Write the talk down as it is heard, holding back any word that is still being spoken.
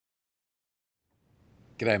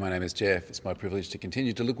G'day, my name is Jeff. It's my privilege to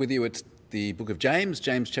continue to look with you at the book of James,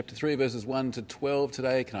 James chapter 3, verses 1 to 12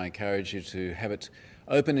 today. Can I encourage you to have it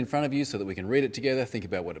open in front of you so that we can read it together, think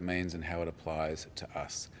about what it means and how it applies to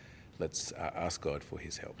us. Let's ask God for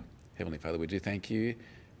his help. Heavenly Father, we do thank you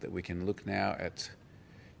that we can look now at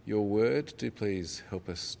your word. Do please help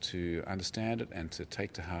us to understand it and to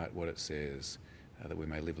take to heart what it says, that we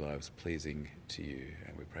may live lives pleasing to you.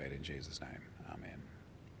 And we pray it in Jesus' name. Amen.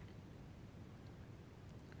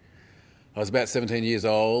 I was about 17 years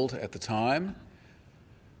old at the time.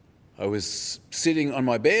 I was sitting on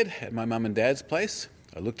my bed at my mum and dad's place.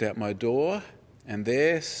 I looked out my door and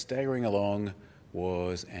there, staggering along,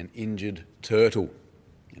 was an injured turtle,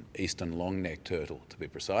 an eastern long-necked turtle to be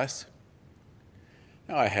precise.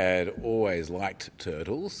 Now, I had always liked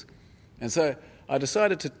turtles, and so I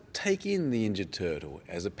decided to take in the injured turtle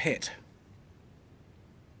as a pet.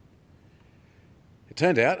 It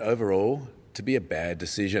turned out, overall, to be a bad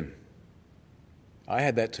decision. I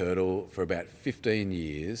had that turtle for about 15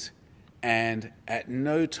 years, and at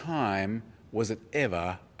no time was it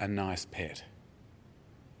ever a nice pet.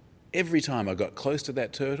 Every time I got close to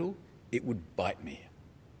that turtle, it would bite me.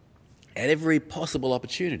 At every possible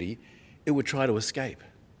opportunity, it would try to escape.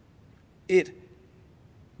 It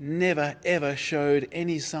never ever showed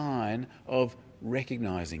any sign of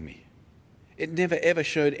recognizing me. It never ever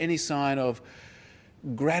showed any sign of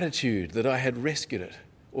gratitude that I had rescued it,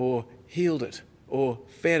 or healed it, or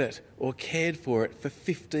fed it, or cared for it for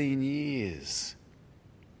 15 years.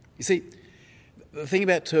 You see, the thing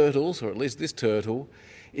about turtles, or at least this turtle,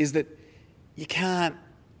 is that you can't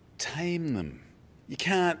tame them. You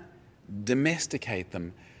can't domesticate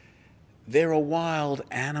them. They're a wild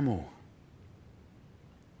animal.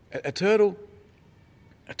 A turtle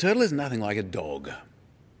is nothing like a dog.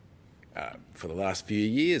 For the last few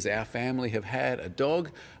years, our family have had a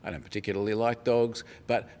dog. I don't particularly like dogs,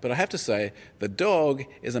 but I have to say, the dog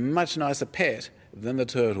is a much nicer pet than the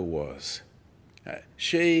turtle was.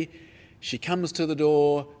 She comes to the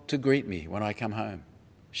door to greet me when I come home.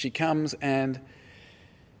 She comes and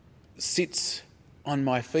sits on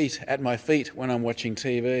my feet, at my feet when I'm watching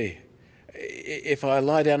TV. If I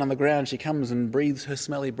lie down on the ground, she comes and breathes her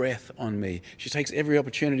smelly breath on me. She takes every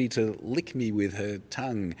opportunity to lick me with her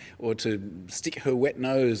tongue or to stick her wet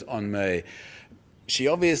nose on me. She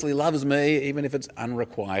obviously loves me, even if it's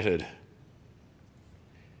unrequited.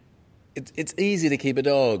 It's easy to keep a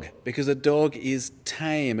dog because a dog is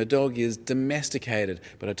tame, a dog is domesticated.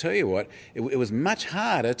 But I tell you what, it was much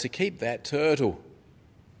harder to keep that turtle.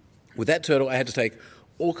 With that turtle, I had to take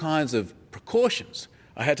all kinds of precautions.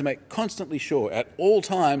 I had to make constantly sure at all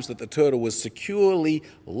times that the turtle was securely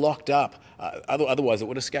locked up. Otherwise, it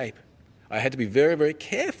would escape. I had to be very, very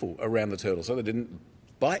careful around the turtle so they didn't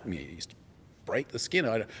bite me. It used to break the skin.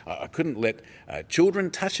 I couldn't let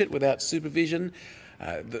children touch it without supervision.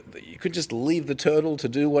 You couldn't just leave the turtle to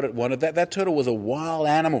do what it wanted. That turtle was a wild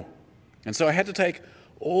animal. And so I had to take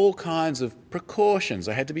all kinds of precautions.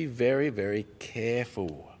 I had to be very, very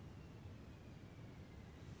careful.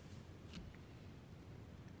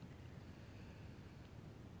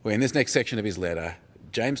 Well, in this next section of his letter,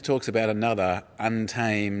 James talks about another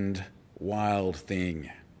untamed wild thing.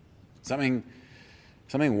 Something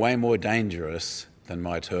way more dangerous than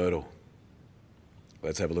my turtle.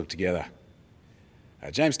 Let's have a look together.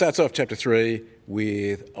 James starts off chapter 3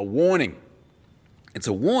 with a warning. It's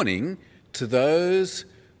a warning to those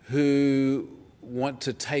who want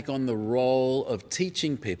to take on the role of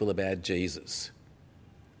teaching people about Jesus.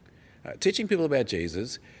 Teaching people about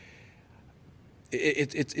Jesus,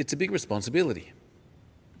 it's a big responsibility.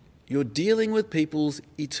 You're dealing with people's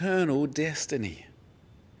eternal destiny.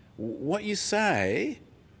 What you say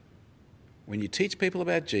when you teach people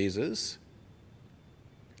about Jesus,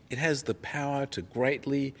 it has the power to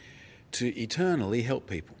eternally help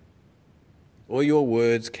people. Or your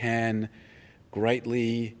words can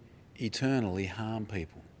greatly, eternally harm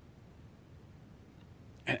people.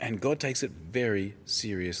 And God takes it very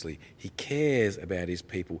seriously. He cares about his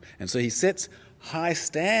people. And so he sets high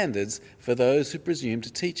standards for those who presume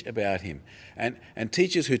to teach about him. And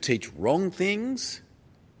teachers who teach wrong things,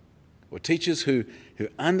 or teachers who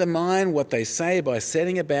undermine what they say by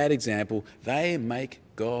setting a bad example, they make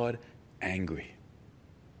God angry.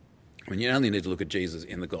 I mean, you only need to look at Jesus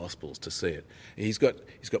in the Gospels to see it. He's got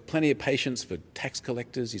plenty of patience for tax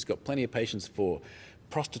collectors. He's got plenty of patience for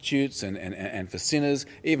prostitutes and for sinners.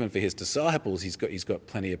 Even for his disciples, he's got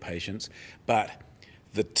plenty of patience. But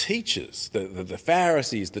the teachers, the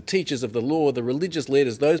Pharisees, the teachers of the law, the religious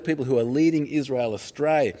leaders, those people who are leading Israel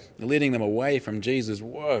astray, leading them away from Jesus,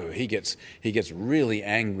 whoa, he gets really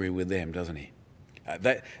angry with them, doesn't he?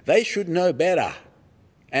 They should know better.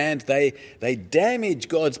 and they damage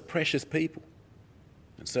God's precious people.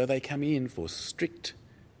 And so they come in for strict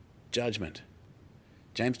judgment.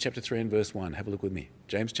 James chapter 3 and verse 1. Have a look with me.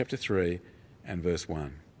 James chapter 3 and verse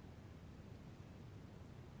 1.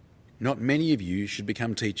 Not many of you should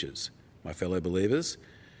become teachers, my fellow believers,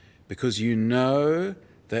 because you know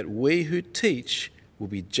that we who teach will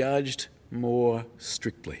be judged more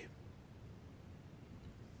strictly.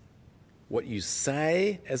 What you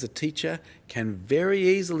say as a teacher can very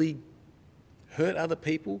easily hurt other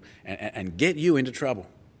people and get you into trouble.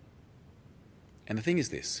 And the thing is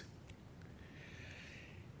this.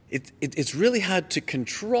 It's really hard to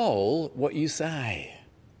control what you say.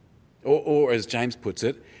 Or as James puts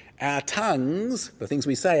it, our tongues, the things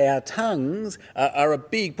we say, our tongues are a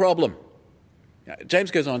big problem.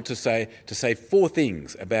 James goes on to say 4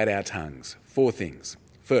 things about our tongues. 4 things.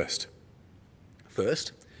 First,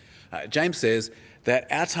 James says that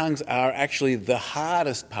our tongues are actually the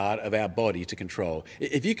hardest part of our body to control.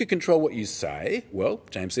 If you could control what you say, well,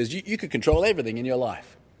 James says you could control everything in your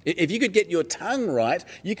life. If you could get your tongue right,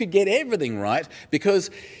 you could get everything right, because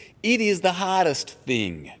it is the hardest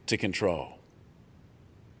thing to control.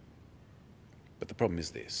 But the problem is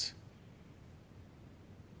this.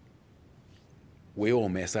 We all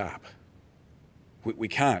mess up. We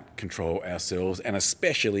can't control ourselves, and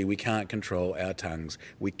especially we can't control our tongues.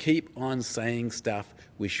 We keep on saying stuff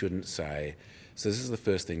we shouldn't say. So this is the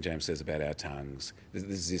first thing James says about our tongues. This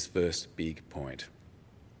is his first big point.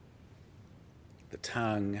 The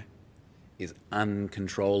tongue is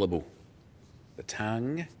uncontrollable. The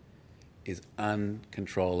tongue is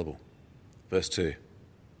uncontrollable. Verse 2.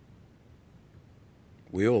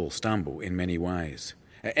 We all stumble in many ways.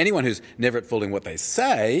 Anyone who's never at fault in what they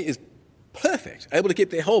say is perfect, able to keep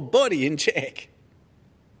their whole body in check.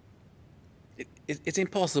 It's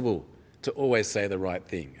impossible to always say the right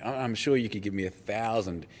thing. I'm sure you could give me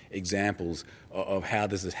 1,000 examples of how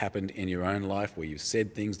this has happened in your own life, where you've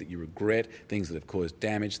said things that you regret, things that have caused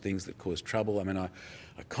damage, things that cause trouble. I mean, I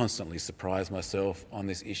constantly surprise myself on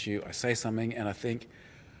this issue. I say something and I think,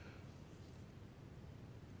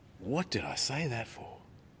 what did I say that for?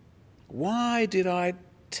 Why did I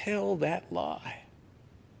tell that lie?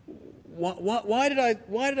 Why did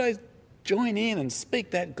I join in and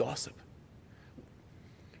speak that gossip?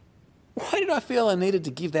 Why did I feel I needed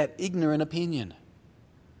to give that ignorant opinion?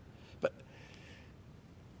 But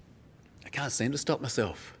I can't seem to stop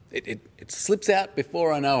myself. It slips out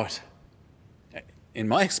before I know it. In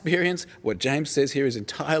my experience, what James says here is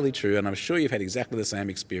entirely true, and I'm sure you've had exactly the same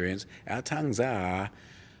experience. Our tongues are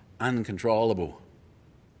uncontrollable.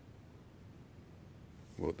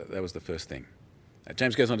 Well, that was the first thing.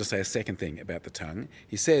 James goes on to say a second thing about the tongue.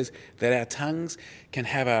 He says that our tongues can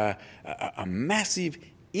have a massive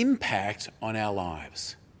impact on our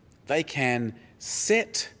lives. They can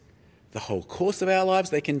set the whole course of our lives.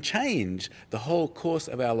 They can change the whole course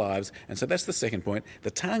of our lives. And so that's the second point.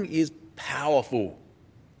 The tongue is powerful.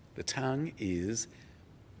 The tongue is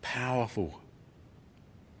powerful.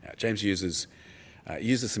 Now, James uses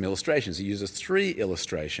some illustrations. He uses 3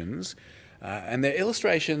 illustrations, and they're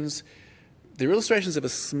illustrations of a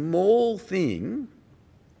small thing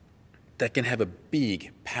that can have a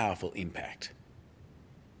big, powerful impact.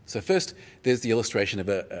 So first, there's the illustration of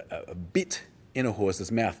a bit in a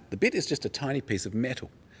horse's mouth. The bit is just a tiny piece of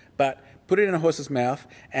metal, but put it in a horse's mouth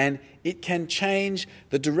and it can change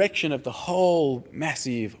the direction of the whole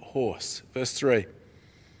massive horse. Verse 3.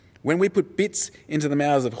 When we put bits into the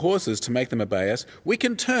mouths of horses to make them obey us, we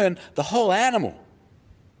can turn the whole animal.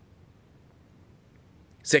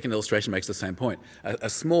 Second illustration makes the same point. A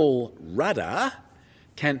small rudder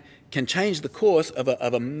can change the course of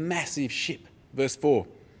a massive ship. Verse 4.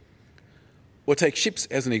 Or take ships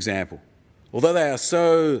as an example. Although they are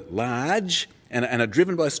so large and are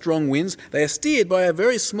driven by strong winds, they are steered by a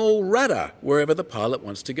very small rudder wherever the pilot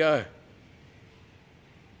wants to go.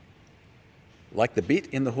 Like the bit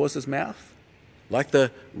in the horse's mouth, like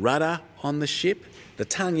the rudder on the ship, the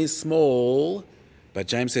tongue is small, but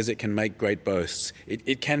James says it can make great boasts.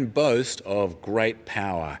 It can boast of great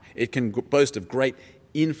power. It can boast of great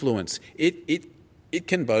influence. It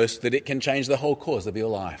can boast that it can change the whole course of your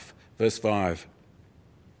life. Verse 5.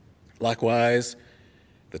 Likewise,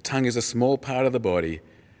 the tongue is a small part of the body,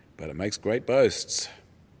 but it makes great boasts.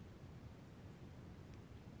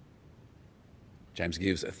 James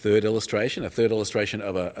gives a third illustration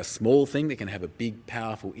of a small thing that can have a big,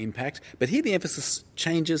 powerful impact. But here the emphasis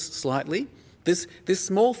changes slightly. This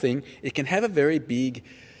small thing, it can have a very big,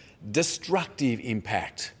 destructive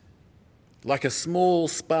impact. Like a small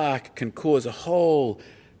spark can cause a whole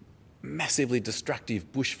massively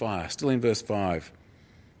destructive bushfire. Still in verse 5.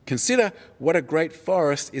 Consider what a great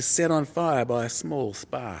forest is set on fire by a small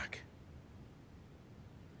spark.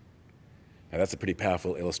 Now that's a pretty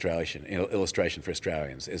powerful illustration for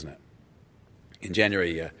Australians, isn't it? In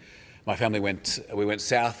January, my family went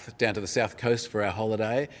south, down to the south coast for our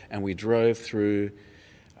holiday, and we drove through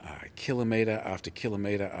kilometre after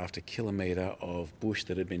kilometre after kilometre of bush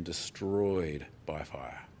that had been destroyed by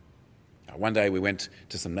fire. One day we went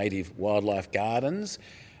to some native wildlife gardens.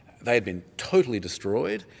 They had been totally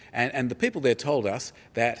destroyed, and the people there told us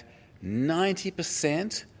that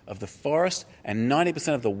 90% of the forest and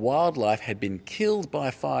 90% of the wildlife had been killed by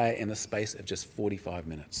fire in the space of just 45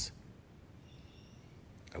 minutes.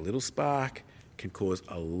 A little spark can cause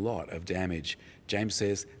a lot of damage. James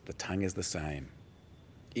says the tongue is the same.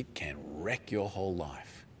 It can wreck your whole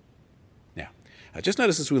life. Now, just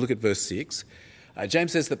notice as we look at verse 6,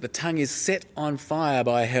 James says that the tongue is set on fire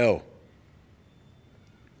by hell.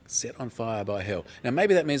 Set on fire by hell. Now,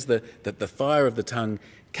 maybe that means that the fire of the tongue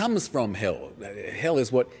comes from hell. Hell is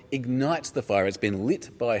what ignites the fire. It's been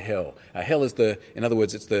lit by hell. Hell is in other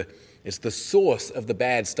words, it's the source of the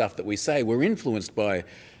bad stuff that we say. We're influenced by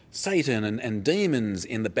Satan and demons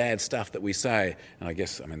in the bad stuff that we say. And I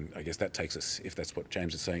guess that takes us, if that's what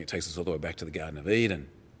James is saying, it takes us all the way back to the Garden of Eden.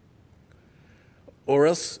 Or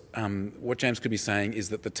else, what James could be saying is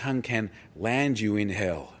that the tongue can land you in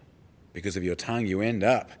hell. Because of your tongue, you end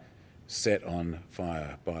up set on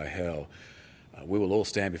fire by hell. We will all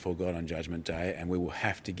stand before God on Judgment Day, and we will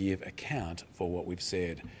have to give account for what we've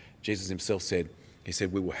said. Jesus himself said,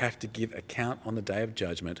 we will have to give account on the day of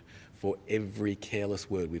judgment for every careless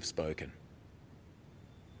word we've spoken.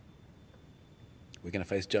 We're going to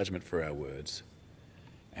face judgment for our words,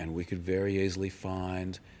 and we could very easily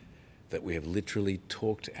find that we have literally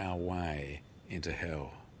talked our way into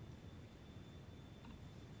hell.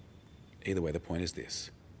 Either way, the point is this.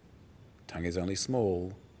 Tongue is only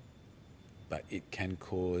small, but it can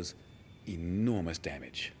cause enormous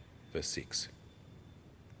damage. Verse 6.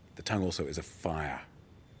 The tongue also is a fire,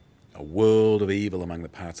 a world of evil among the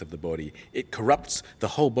parts of the body. It corrupts the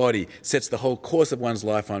whole body, sets the whole course of one's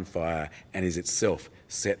life on fire, and is itself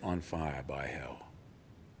set on fire by hell.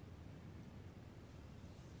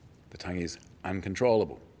 The tongue is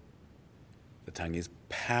uncontrollable. The tongue is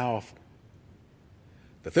powerful.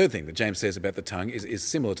 The third thing that James says about the tongue is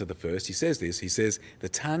similar to the first. He says this. He says the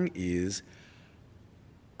tongue is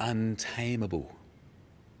untamable.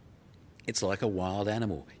 It's like a wild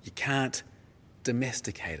animal. You can't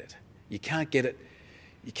domesticate it. You can't get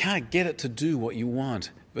it to do what you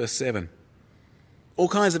want. Verse 7. All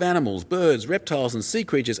kinds of animals, birds, reptiles and sea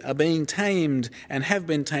creatures are being tamed and have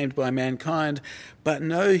been tamed by mankind, but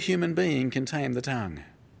no human being can tame the tongue.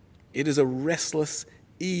 It is a restless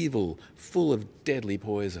evil, full of deadly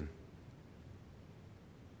poison.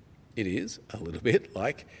 It is a little bit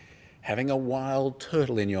like having a wild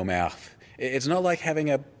turtle in your mouth. It's not like having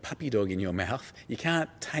a puppy dog in your mouth. You can't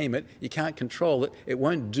tame it. You can't control it. It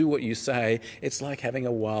won't do what you say. It's like having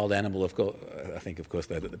a wild animal. Of course, I think, of course,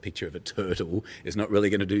 though, that the picture of a turtle is not really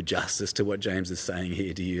going to do justice to what James is saying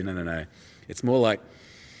here to you. No. It's more like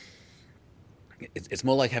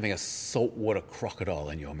having a saltwater crocodile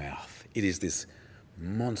in your mouth. It is this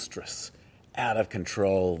monstrous, out of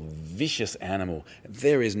control, vicious animal.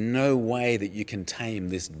 There is no way that you can tame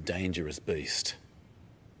this dangerous beast.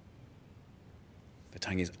 The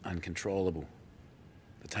tongue is uncontrollable.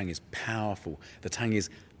 The tongue is powerful. The tongue is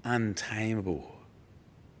untamable.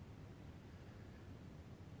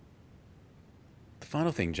 The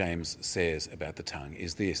final thing James says about the tongue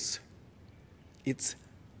is this. It's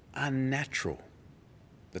unnatural.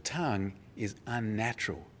 The tongue is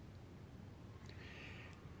unnatural.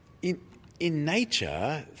 In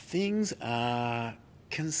nature, things are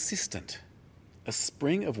consistent. A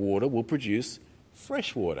spring of water will produce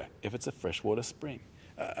fresh water if it's a freshwater spring.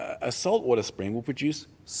 A saltwater spring will produce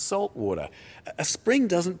salt water. A spring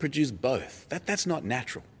doesn't produce both. That's not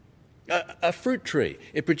natural. A fruit tree,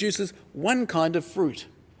 it produces one kind of fruit.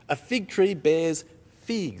 A fig tree bears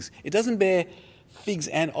figs. It doesn't bear figs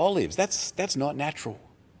and olives. That's not natural.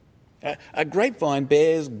 A grapevine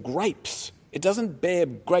bears grapes. It doesn't bear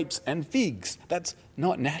grapes and figs. That's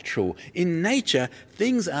not natural. In nature,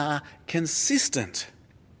 things are consistent.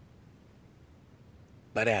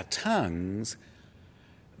 But our tongues,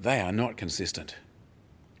 they are not consistent.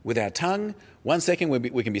 With our tongue, 1 second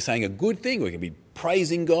we can be saying a good thing, we can be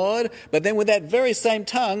praising God, but then with that very same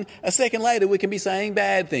tongue, a second later we can be saying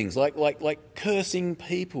bad things, like cursing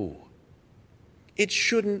people. It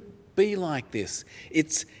shouldn't be like this.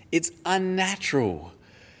 It's unnatural.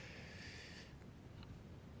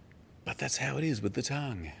 But that's how it is with the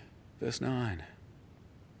tongue. Verse 9.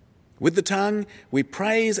 With the tongue, we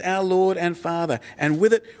praise our Lord and Father, and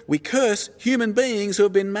with it, we curse human beings who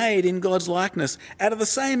have been made in God's likeness. Out of the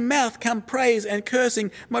same mouth come praise and cursing.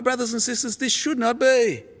 My brothers and sisters, this should not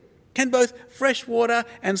be. Can both fresh water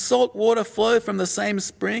and salt water flow from the same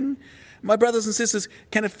spring? My brothers and sisters,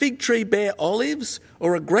 can a fig tree bear olives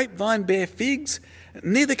or a grapevine bear figs?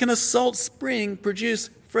 Neither can a salt spring produce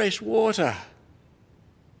fresh water.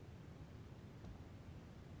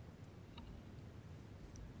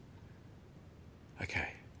 Okay.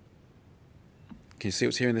 Can you see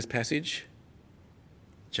what's here in this passage?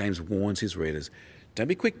 James warns his readers, don't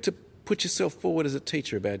be quick to put yourself forward as a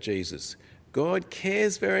teacher about Jesus. God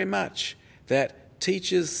cares very much that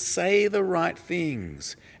teachers say the right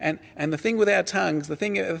things. And the thing with our tongues, the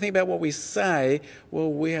thing about what we say,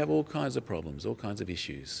 well, we have all kinds of problems, all kinds of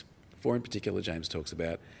issues. 4 in particular, James talks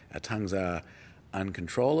about our tongues are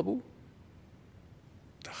uncontrollable,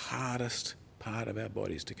 the hardest part of our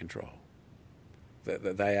bodies to control.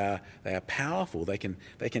 They are powerful. They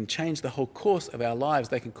can change the whole course of our lives.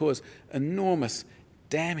 They can cause enormous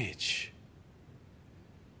damage.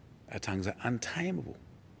 Our tongues are untamable,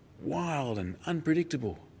 wild and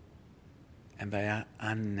unpredictable, and they are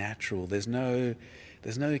unnatural. There's no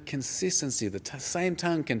consistency. The same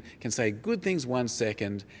tongue can say good things 1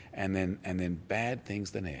 second and then bad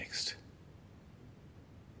things the next.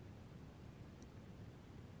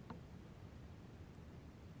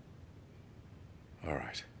 All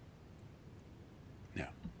right. Now,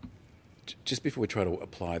 just before we try to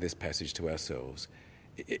apply this passage to ourselves,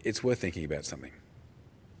 it's worth thinking about something.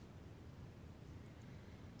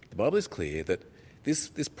 The Bible is clear that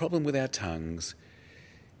this problem with our tongues,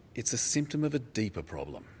 it's a symptom of a deeper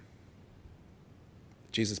problem.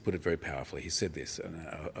 Jesus put it very powerfully. He said this, and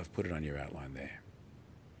I've put it on your outline there.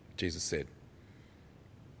 Jesus said,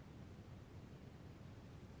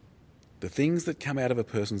 "The things that come out of a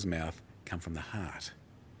person's mouth come from the heart,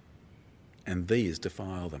 and these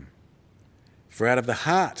defile them. For out of the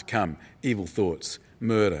heart come evil thoughts,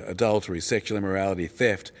 murder, adultery, sexual immorality,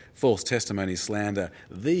 theft, false testimony, slander.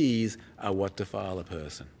 These are what defile a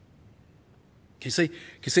person." Can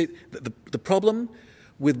you see the problem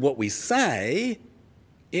with what we say?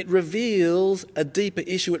 It reveals a deeper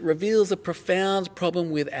issue. It reveals a profound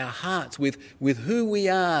problem with our hearts, with who we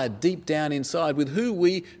are deep down inside, with who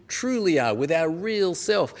we truly are, with our real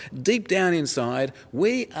self. Deep down inside,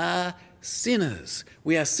 we are sinners.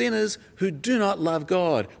 We are sinners who do not love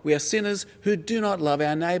God. We are sinners who do not love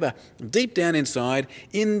our neighbour. Deep down inside,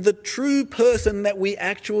 in the true person that we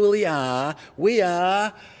actually are, we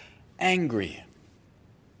are angry,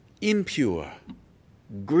 impure,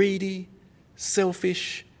 greedy,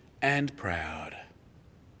 selfish and proud.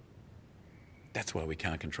 That's why we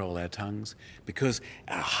can't control our tongues, because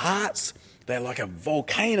our hearts, they're like a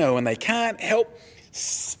volcano and they can't help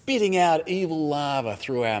spitting out evil lava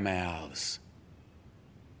through our mouths.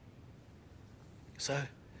 So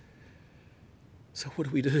what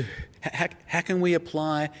do we do? How can we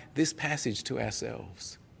apply this passage to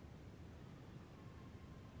ourselves?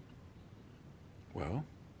 Well,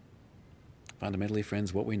 fundamentally,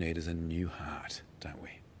 friends, what we need is a new heart, don't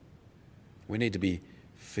we? We need to be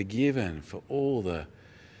forgiven for all the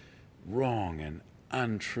wrong and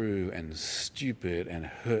untrue and stupid and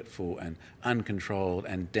hurtful and uncontrolled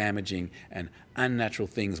and damaging and unnatural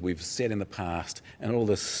things we've said in the past, and all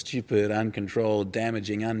the stupid, uncontrolled,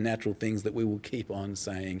 damaging, unnatural things that we will keep on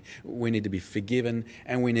saying. We need to be forgiven,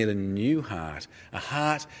 and we need a new heart, a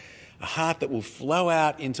heart that will flow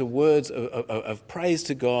out into words of praise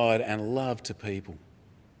to God and love to people.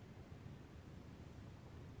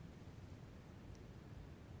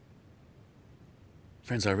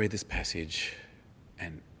 Friends, I read this passage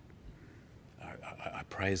and I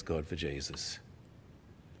praise God for Jesus.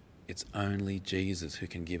 It's only Jesus who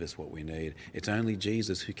can give us what we need. It's only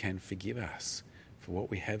Jesus who can forgive us for what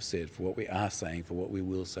we have said, for what we are saying, for what we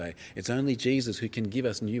will say. It's only Jesus who can give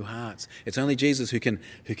us new hearts. It's only Jesus who can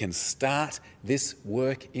start this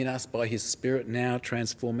work in us by his Spirit now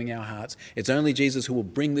transforming our hearts. It's only Jesus who will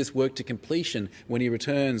bring this work to completion when he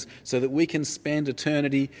returns, so that we can spend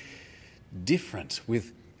eternity different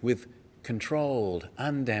with controlled,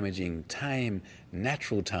 undamaging, tame,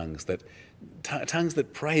 natural tongues that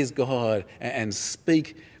praise God and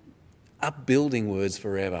speak upbuilding words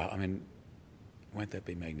forever. I mean, won't that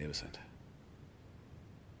be magnificent?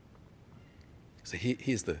 So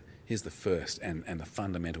here's the first and the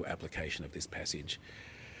fundamental application of this passage.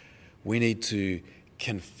 We need to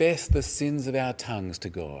confess the sins of our tongues to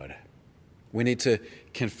God. We need to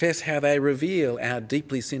confess how they reveal our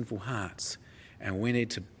deeply sinful hearts, and we need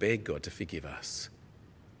to beg God to forgive us.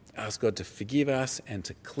 Ask God to forgive us and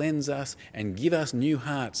to cleanse us and give us new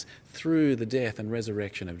hearts through the death and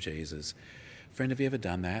resurrection of Jesus. Friend, have you ever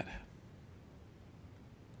done that?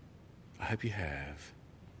 I hope you have.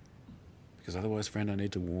 Because otherwise, friend, I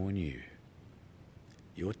need to warn you.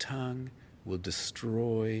 Your tongue will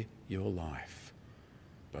destroy your life,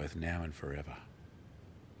 both now and forever.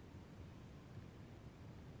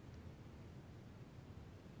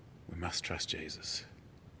 We must trust Jesus.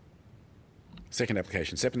 Second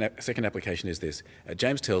application is this.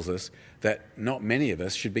 James tells us that not many of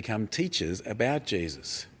us should become teachers about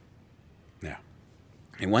Jesus. Now,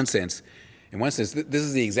 in one sense, this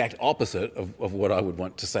is the exact opposite of what I would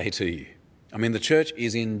want to say to you. I mean, the church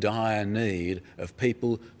is in dire need of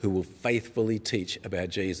people who will faithfully teach about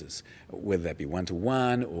Jesus, whether that be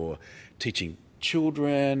one-to-one or teaching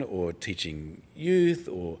children or teaching youth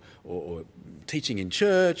or teaching in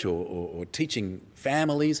church or teaching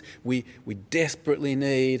families. We desperately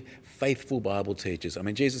need faithful Bible teachers. I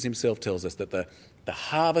mean, Jesus himself tells us that the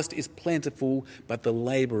harvest is plentiful, but the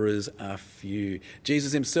labourers are few.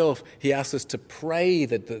 Jesus himself, he asks us to pray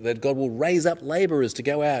that God will raise up labourers to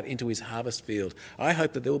go out into his harvest field. I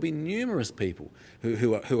hope that there will be numerous people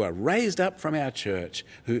who are raised up from our church,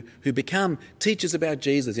 who become teachers about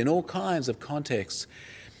Jesus in all kinds of contexts.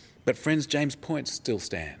 But friends, James' point still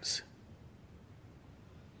stands.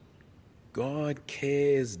 God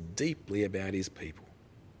cares deeply about his people.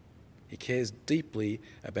 He cares deeply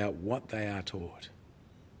about what they are taught.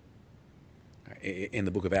 In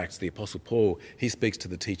the book of Acts, the Apostle Paul, he speaks to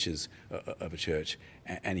the teachers of a church,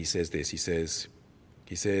 and he says this. He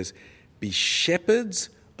says, "Be shepherds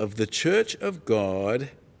of the church of God,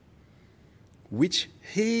 which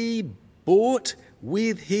he bought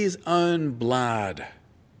with his own blood."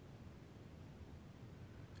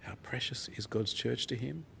 How precious is God's church to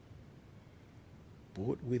him?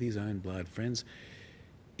 Bought with his own blood. Friends,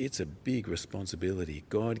 it's a big responsibility.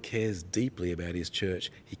 God cares deeply about his church.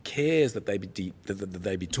 He cares that they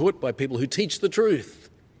be taught by people who teach the truth.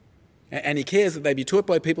 And he cares that they be taught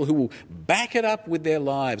by people who will back it up with their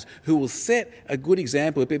lives, who will set a good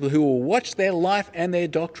example of people who will watch their life and their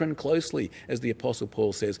doctrine closely, as the Apostle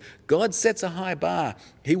Paul says. God sets a high bar.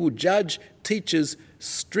 He will judge teachers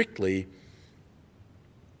strictly.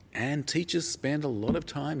 And teachers spend a lot of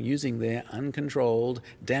time using their uncontrolled,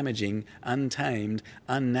 damaging, untamed,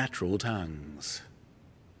 unnatural tongues.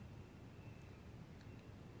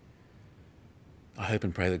 I hope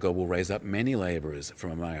and pray that God will raise up many labourers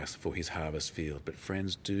from among us for his harvest field. But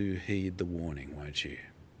friends, do heed the warning, won't you?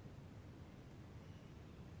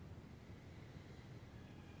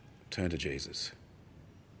 Turn to Jesus.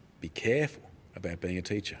 Be careful about being a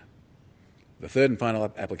teacher. The third and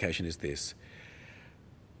final application is this.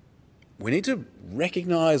 We need to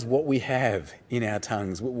recognise what we have in our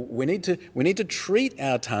tongues. We need to treat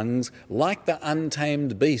our tongues like the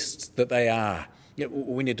untamed beasts that they are.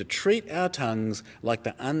 We need to treat our tongues like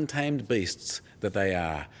the untamed beasts that they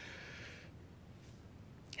are.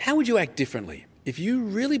 How would you act differently if you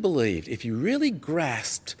really believed, if you really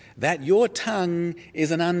grasped that your tongue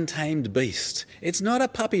is an untamed beast? It's not a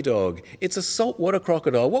puppy dog, it's a saltwater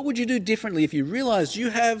crocodile. What would you do differently if you realised you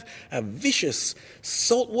have a vicious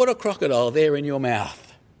saltwater crocodile there in your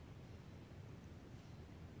mouth?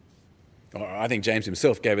 I think James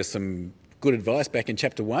himself gave us some good advice back in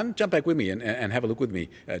chapter 1. Jump back with me and have a look with me.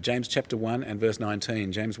 James chapter 1 and verse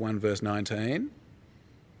 19. James 1 verse 19.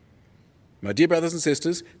 My dear brothers and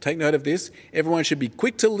sisters, take note of this. Everyone should be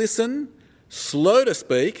quick to listen, slow to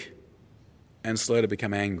speak, and slow to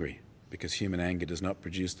become angry, because human anger does not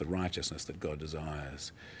produce the righteousness that God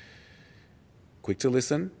desires. Quick to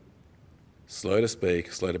listen, slow to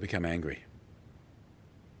speak, slow to become angry.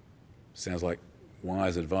 Sounds like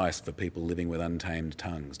wise advice for people living with untamed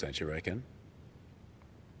tongues, don't you reckon?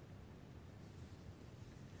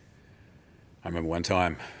 I remember one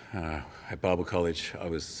time at Bible college, I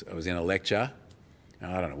was in a lecture.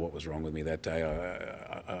 I don't know what was wrong with me that day.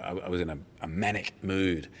 I was in a manic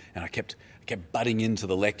mood, and I kept butting into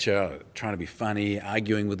the lecture, trying to be funny,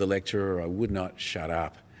 arguing with the lecturer. I would not shut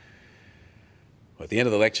up. Well, at the end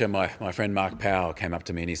of the lecture, my friend Mark Powell came up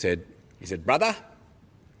to me and he said, "Brother,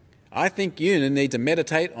 I think you need to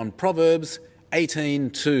meditate on Proverbs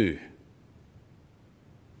 18:2.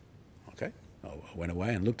 Okay, I went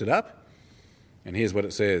away and looked it up. And here's what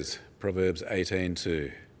it says, Proverbs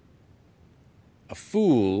 18:2. A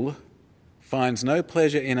fool finds no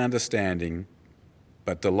pleasure in understanding,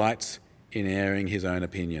 but delights in airing his own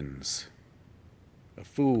opinions. A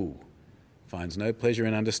fool finds no pleasure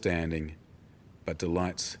in understanding, but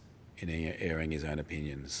delights in airing his own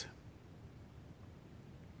opinions.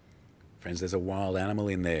 Friends, there's a wild animal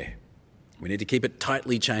in there. We need to keep it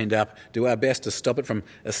tightly chained up, do our best to stop it from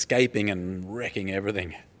escaping and wrecking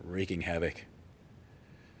everything, wreaking havoc.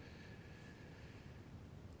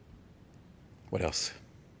 What else?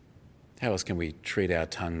 How else can we treat our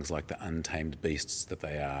tongues like the untamed beasts that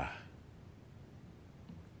they are?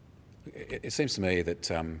 It seems to me that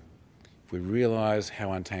if we realise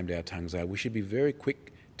how untamed our tongues are, we should be very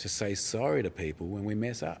quick to say sorry to people when we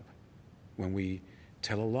mess up, when we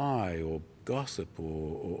tell a lie or gossip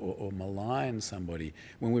or malign somebody.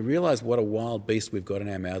 When we realise what a wild beast we've got in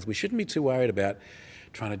our mouths, we shouldn't be too worried about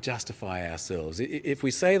trying to justify ourselves. If we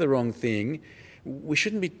say the wrong thing, we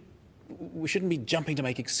shouldn't be jumping to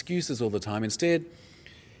make excuses all the time. Instead,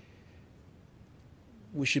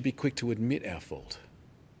 we should be quick to admit our fault,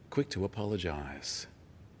 quick to apologise.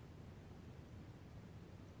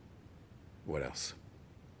 What else?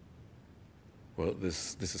 Well,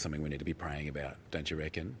 this is something we need to be praying about, don't you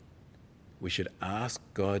reckon? We should ask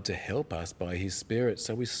God to help us by his Spirit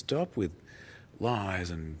so we stop with lies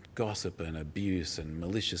and gossip and abuse and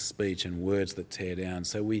malicious speech and words that tear down.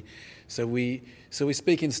 So we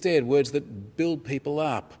speak instead words that build people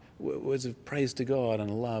up, words of praise to God and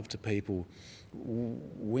love to people.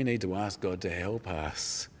 We need to ask God to help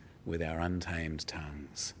us with our untamed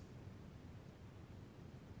tongues.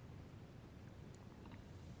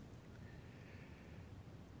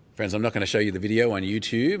 Friends, I'm not going to show you the video on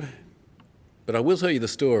YouTube, but I will tell you the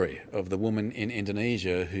story of the woman in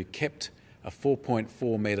Indonesia who kept a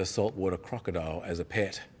 4.4 metre saltwater crocodile as a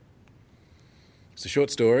pet. It's a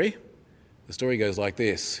short story. The story goes like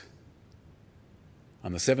this.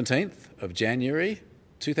 On the 17th of January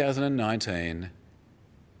 2019,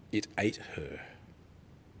 it ate her.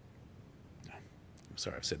 I'm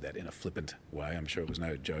sorry I've said that in a flippant way. I'm sure it was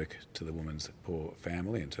no joke to the woman's poor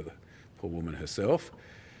family and to the poor woman herself.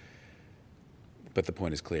 But the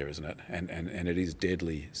point is clear, isn't it? And it is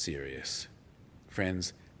deadly serious.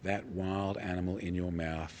 Friends, that wild animal in your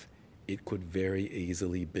mouth, it could very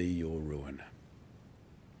easily be your ruin.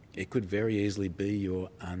 It could very easily be your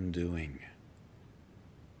undoing.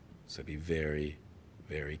 So be very,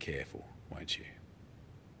 very careful, won't you?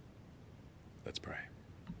 Let's pray.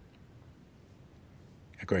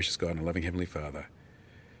 Our gracious God and loving Heavenly Father,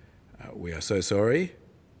 we are so sorry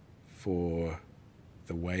for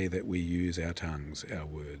the way that we use our tongues, our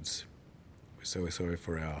words. We're so sorry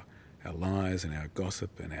for our lies and our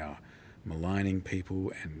gossip and our maligning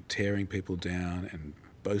people and tearing people down and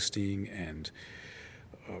boasting and,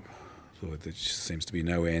 Lord, there just seems to be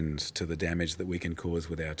no end to the damage that we can cause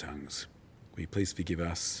with our tongues. Will you please forgive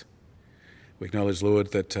us? We acknowledge,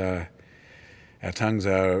 Lord, that our tongues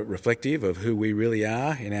are reflective of who we really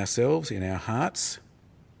are in ourselves, in our hearts.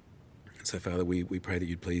 And so, Father, we pray that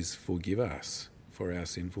you'd please forgive us for our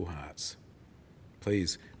sinful hearts.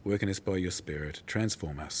 Please work in us by your Spirit,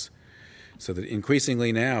 transform us, so that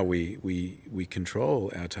increasingly now we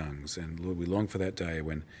control our tongues. And Lord, we long for that day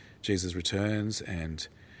when Jesus returns and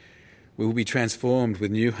we will be transformed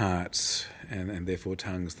with new hearts and therefore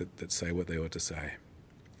tongues that say what they ought to say.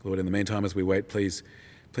 Lord, in the meantime, as we wait, please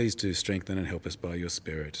do strengthen and help us by your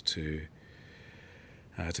Spirit to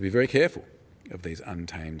be very careful of these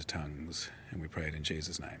untamed tongues. And we pray it in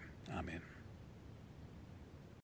Jesus' name. Amen.